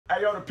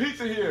I ordered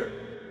pizza here.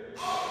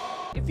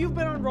 If you've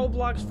been on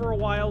Roblox for a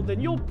while,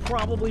 then you'll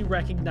probably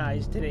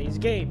recognize today's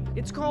game.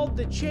 It's called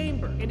The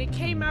Chamber, and it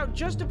came out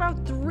just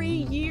about 3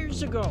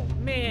 years ago.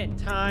 Man,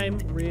 time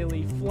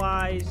really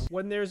flies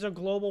when there's a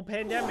global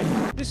pandemic.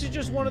 This is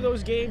just one of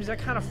those games that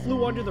kind of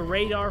flew under the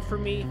radar for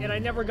me, and I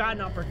never got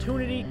an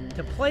opportunity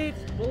to play it.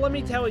 Well, let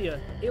me tell you,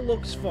 it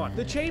looks fun.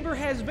 The Chamber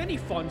has many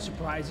fun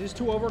surprises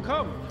to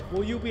overcome.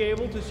 Will you be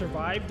able to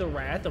survive the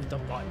wrath of the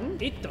button?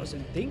 It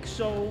doesn't think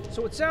so.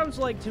 So it sounds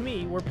like to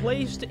me, we're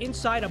placed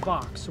inside a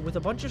box with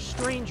a bunch of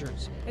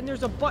strangers, and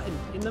there's a button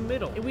in the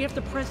middle, and we have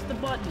to press the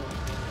button.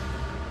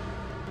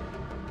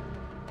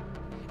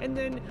 And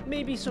then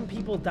maybe some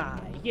people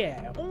die.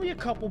 Yeah, only a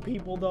couple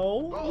people though.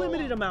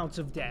 Limited amounts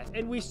of death.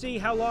 And we see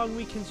how long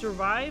we can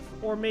survive.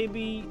 Or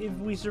maybe if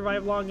we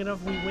survive long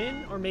enough, we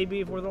win. Or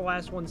maybe if we're the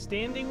last one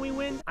standing, we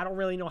win. I don't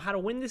really know how to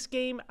win this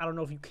game. I don't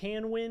know if you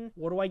can win.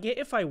 What do I get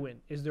if I win?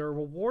 Is there a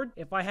reward?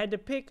 If I had to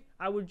pick,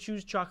 I would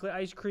choose chocolate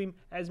ice cream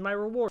as my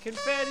reward.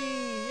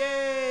 Confetti!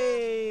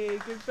 Yay!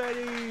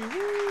 Confetti!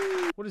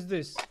 Woo! What is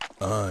this?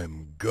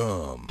 I'm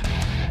gum.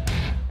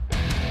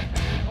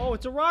 Oh,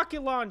 it's a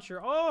rocket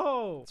launcher.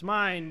 Oh, it's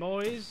mine,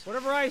 boys.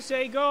 Whatever I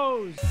say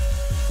goes.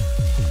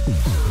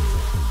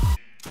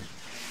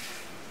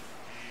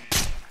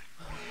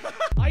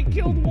 I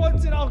killed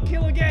once and I'll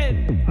kill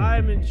again.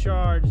 I'm in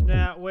charge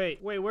now.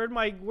 Wait, where'd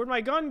my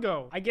gun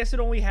go? I guess it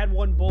only had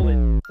one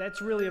bullet.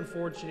 That's really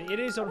unfortunate. It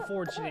is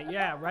unfortunate,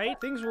 yeah, right?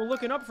 Things were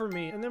looking up for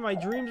me, and then my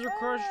dreams were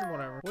crushed or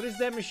whatever. What is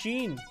that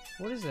machine?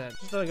 What is that?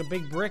 Just like a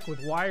big brick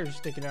with wires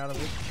sticking out of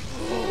it.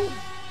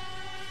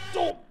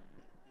 Oh!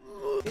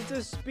 It's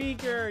a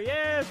speaker.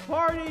 Yes,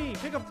 party.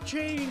 Pick up the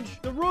change.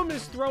 The room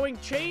is throwing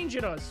change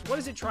at us. What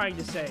is it trying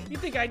to say? You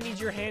think I need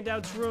your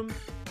handouts, room?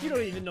 You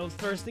don't even know the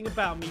first thing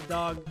about me,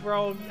 dog.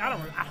 Bro, I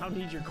don't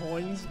need your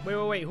coins.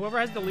 Wait. Whoever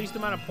has the least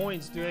amount of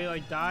points, do they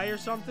like die or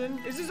something?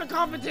 Is this a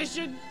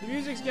competition? The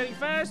music's getting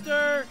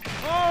faster.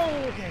 Oh,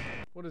 okay.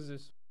 What is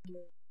this?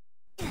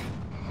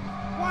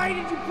 Why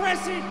did you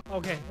press it?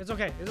 Okay, it's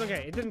okay. It's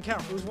okay. It didn't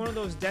count. It was one of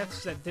those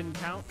deaths that didn't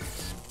count.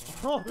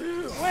 Oh,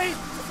 wait,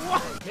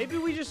 what? Maybe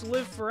we just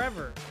live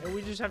forever, and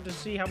we just have to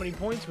see how many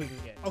points we can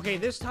get. Okay,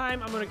 this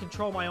time, I'm gonna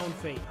control my own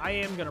fate. I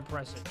am gonna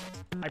press it.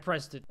 I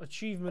pressed it.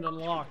 Achievement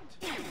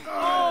unlocked.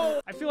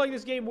 Oh! I feel like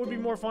this game would be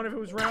more fun if it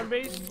was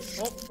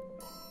round-based. Oh,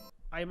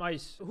 I am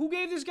ice. Who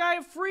gave this guy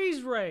a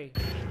freeze ray?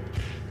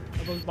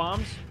 Are those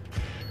bombs?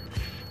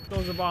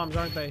 Those are bombs,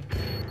 aren't they?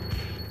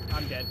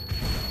 I'm dead.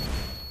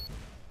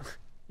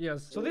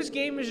 Yes. So this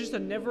game is just a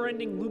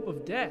never-ending loop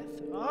of death.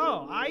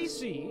 Oh, I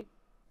see.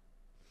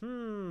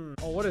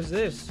 Oh, what is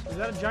this? Is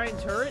that a giant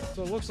turret?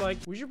 So it looks like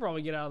we should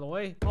probably get out of the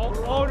way.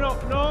 Oh, no.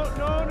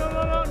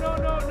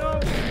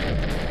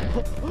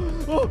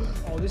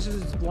 Oh, this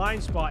is its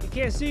blind spot. You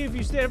can't see if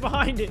you stand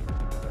behind it.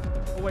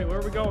 Oh, wait, where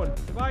are we going?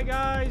 Goodbye,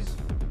 guys.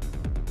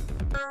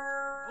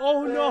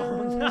 Oh,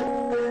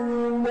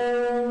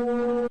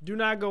 no. Do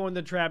not go in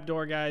the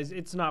trapdoor, guys.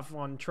 It's not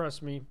fun.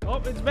 Trust me.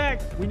 Oh, it's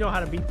back. We know how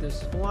to beat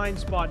this. Blind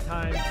spot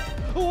time.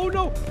 Oh,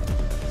 no.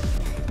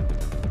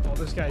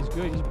 This guy's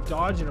good. He's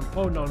dodging him.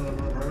 Oh, no.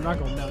 We're not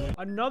going down there.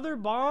 Another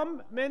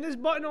bomb? Man, this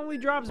button only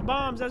drops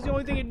bombs. That's the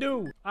only thing it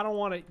do. I don't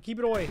want it. Keep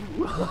it away.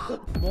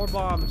 More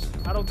bombs.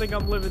 I don't think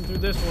I'm living through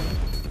this one.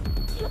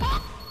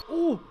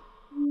 Ooh.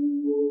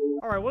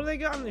 All right, what do they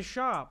got in the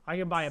shop? I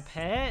can buy a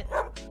pet,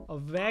 a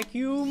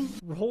vacuum,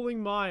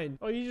 rolling mine.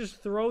 Oh, you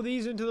just throw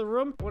these into the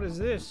room? What is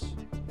this?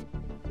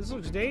 This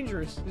looks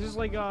dangerous. Is this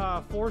like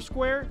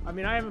Foursquare? I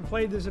mean, I haven't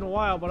played this in a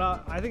while, but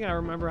I think I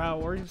remember how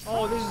it works.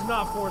 Oh, this is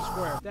not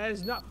Foursquare. That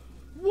is not...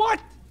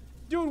 What?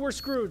 Dude, we're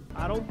screwed.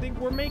 I don't think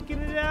we're making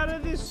it out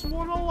of this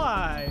one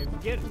alive.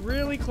 Get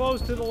really close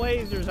to the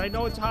lasers. I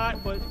know it's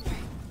hot, but...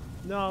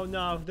 No.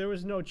 There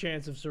was no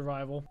chance of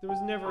survival. There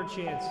was never a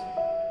chance.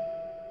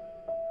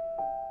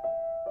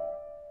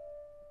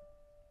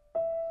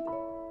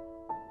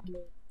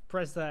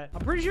 Press that.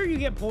 I'm pretty sure you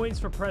get points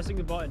for pressing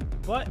the button,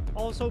 but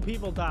also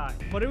people die.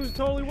 But it was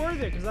totally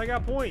worth it because I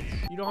got points.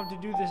 You don't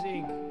have to do this,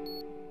 Ink.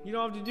 You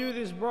don't have to do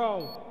this,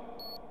 bro.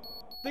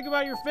 Think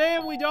about your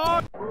family,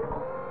 dog.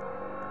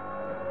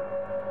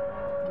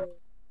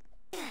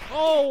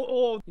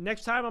 Oh.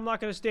 Next time, I'm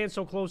not going to stand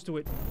so close to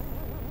it.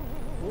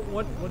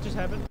 What just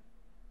happened?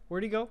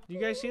 Where'd he go? Do you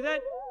guys see that?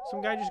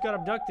 Some guy just got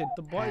abducted.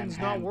 The button's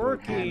not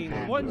working.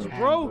 The button's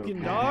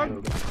broken,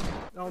 dog.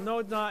 Oh, no,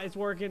 it's not. It's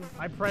working.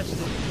 I pressed it.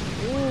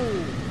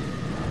 Ooh.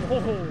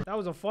 Oh, that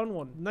was a fun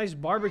one. Nice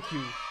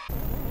barbecue.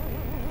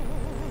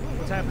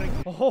 What's happening?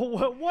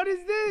 Oh, what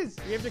is this?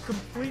 We have to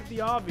complete the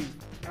obby.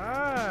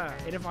 Ah,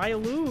 and if I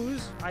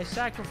lose, I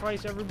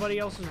sacrifice everybody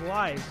else's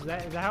lives. Is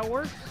that how it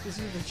works? This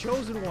is the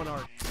chosen one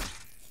arc.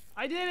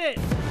 I did it!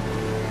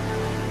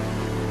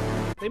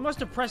 They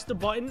must have pressed the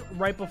button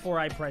right before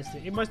I pressed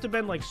it. It must have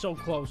been like so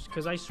close,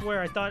 because I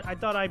swear I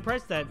thought I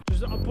pressed that.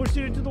 Just push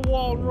it into the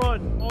wall and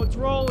run. Oh, it's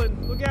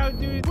rolling. Look out,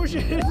 dude. Push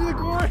it into the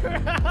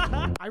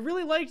corner. I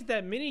really liked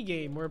that mini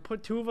game where it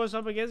put two of us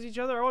up against each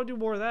other. I want to do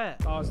more of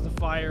that. Oh, it's the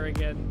fire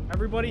again.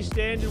 Everybody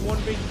stand in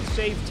one big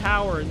safe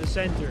tower in the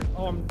center.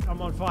 Oh,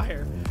 I'm on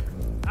fire.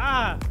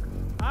 Ah,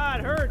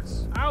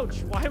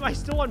 Ouch. Why am I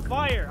still on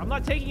fire? I'm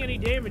not taking any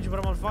damage, but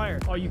I'm on fire.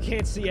 Oh, you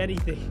can't see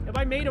anything. Am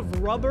I made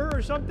of rubber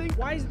or something?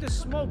 Why is the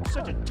smoke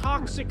such a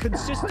toxic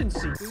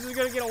consistency? This is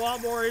gonna get a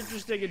lot more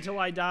interesting until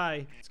I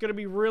die. It's gonna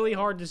be really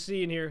hard to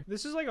see in here.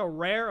 This is like a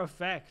rare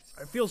effect.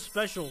 I feel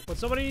special. But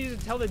somebody needs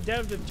to tell the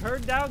dev to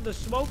turn down the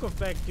smoke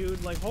effect,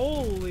 dude. Like,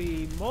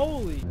 holy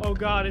moly. Oh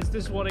god, it's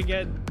this one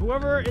again.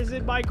 Whoever is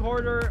in my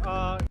corner,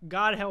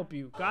 God help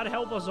you. God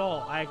help us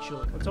all,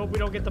 actually. Let's hope we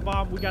don't get the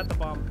bomb. We got the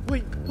bomb.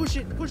 Wait, push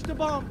it. Push the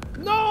bomb.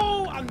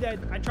 No, I'm dead.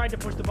 I tried to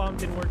push the bomb,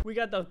 didn't work. We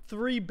got the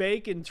 3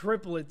 bacon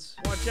triplets.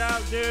 Watch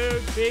out,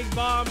 dude. Big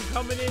bomb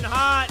coming in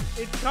hot.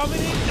 It's coming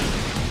in.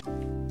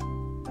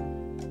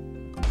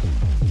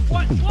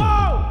 What?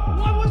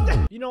 Whoa! What was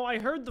that? You know, I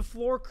heard the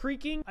floor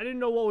creaking. I didn't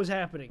know what was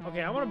happening.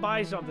 Okay, I'm gonna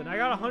buy something. I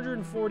got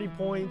 140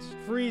 points.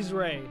 Freeze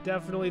ray.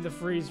 Definitely the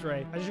freeze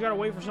ray. I just gotta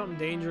wait for something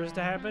dangerous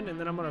to happen, and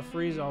then I'm gonna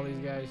freeze all these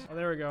guys. Oh,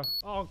 there we go.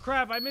 Oh,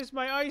 crap. I missed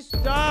my ice.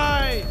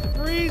 Die!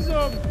 Freeze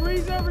them!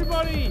 Freeze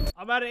everybody!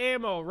 I'm out of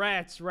ammo.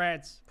 Rats.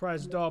 Rats.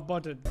 Press the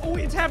button. Oh,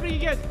 it's happening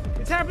again.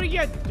 It's happening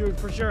again. Dude,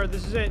 for sure.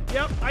 This is it.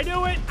 Yep. I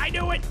knew it. I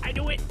knew it. I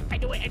knew it. I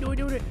knew it. I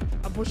knew it.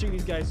 I'm pushing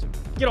these guys.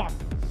 Get off.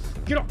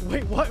 Get off.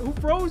 Wait, what? Who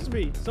froze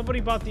me? Somebody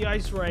bought the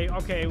ice ray.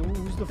 Okay,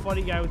 who's the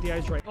funny guy with the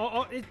ice ray?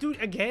 Dude,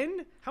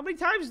 again? How many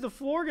times is the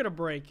floor gonna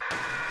break?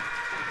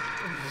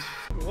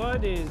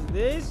 What is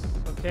this?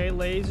 Okay,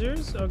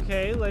 lasers.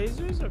 Okay,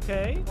 lasers.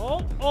 Okay.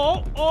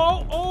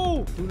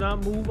 Oh. Do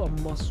not move a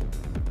muscle.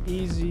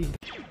 Easy.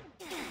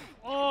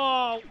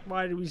 Oh,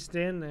 why did we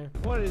stand there?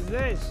 What is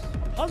this?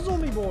 Puzzle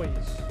me, boys.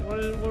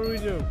 What do we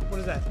do? What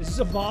is that? Is this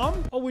a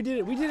bomb? Oh, we did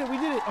it. We did it. We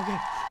did it. Okay.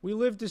 We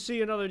live to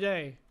see another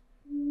day.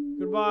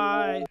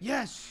 Goodbye.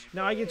 Yes.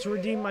 Now I get to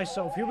redeem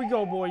myself. Here we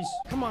go, boys.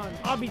 Come on.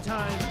 Obby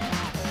time.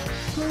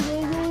 Go,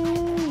 go,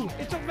 go.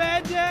 It's a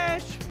mad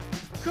dash.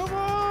 Come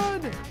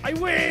on. I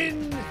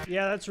win.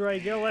 Yeah, that's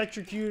right. Get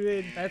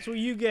electrocuted. That's what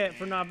you get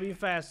for not being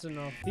fast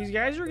enough. These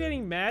guys are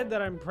getting mad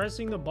that I'm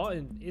pressing the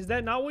button. Is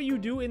that not what you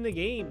do in the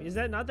game? Is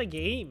that not the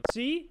game?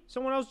 See?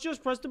 Someone else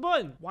just pressed the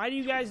button. Why do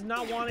you guys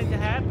not want it to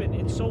happen?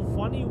 It's so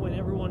funny when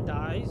everyone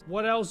dies.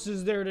 What else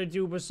is there to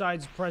do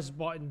besides press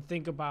button?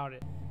 Think about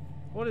it.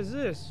 What is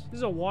this? This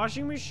is a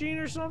washing machine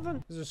or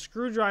something? There's a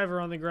screwdriver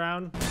on the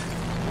ground.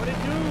 What'd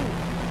it do?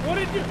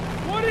 What'd it do?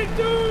 What'd it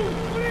do?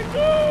 What'd it do?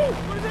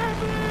 What is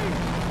happening?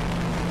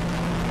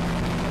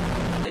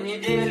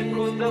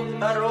 Недельку до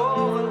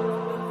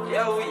второго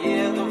я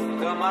уеду в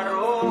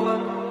Комарова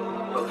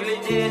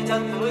поглядеть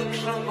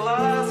отвыкшим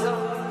глазом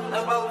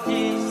на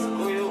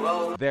Балтийскую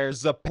волну.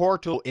 There's a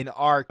portal in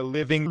our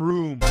living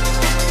room.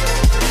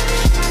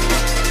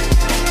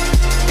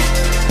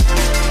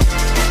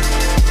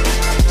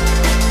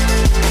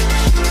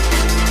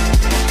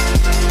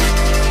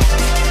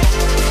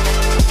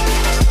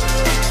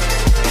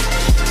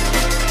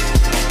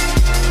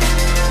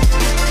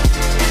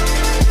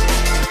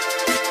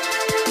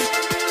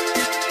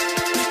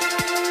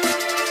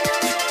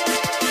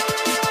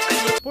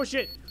 Push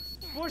it!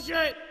 Push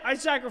it! I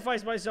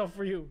sacrificed myself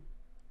for you.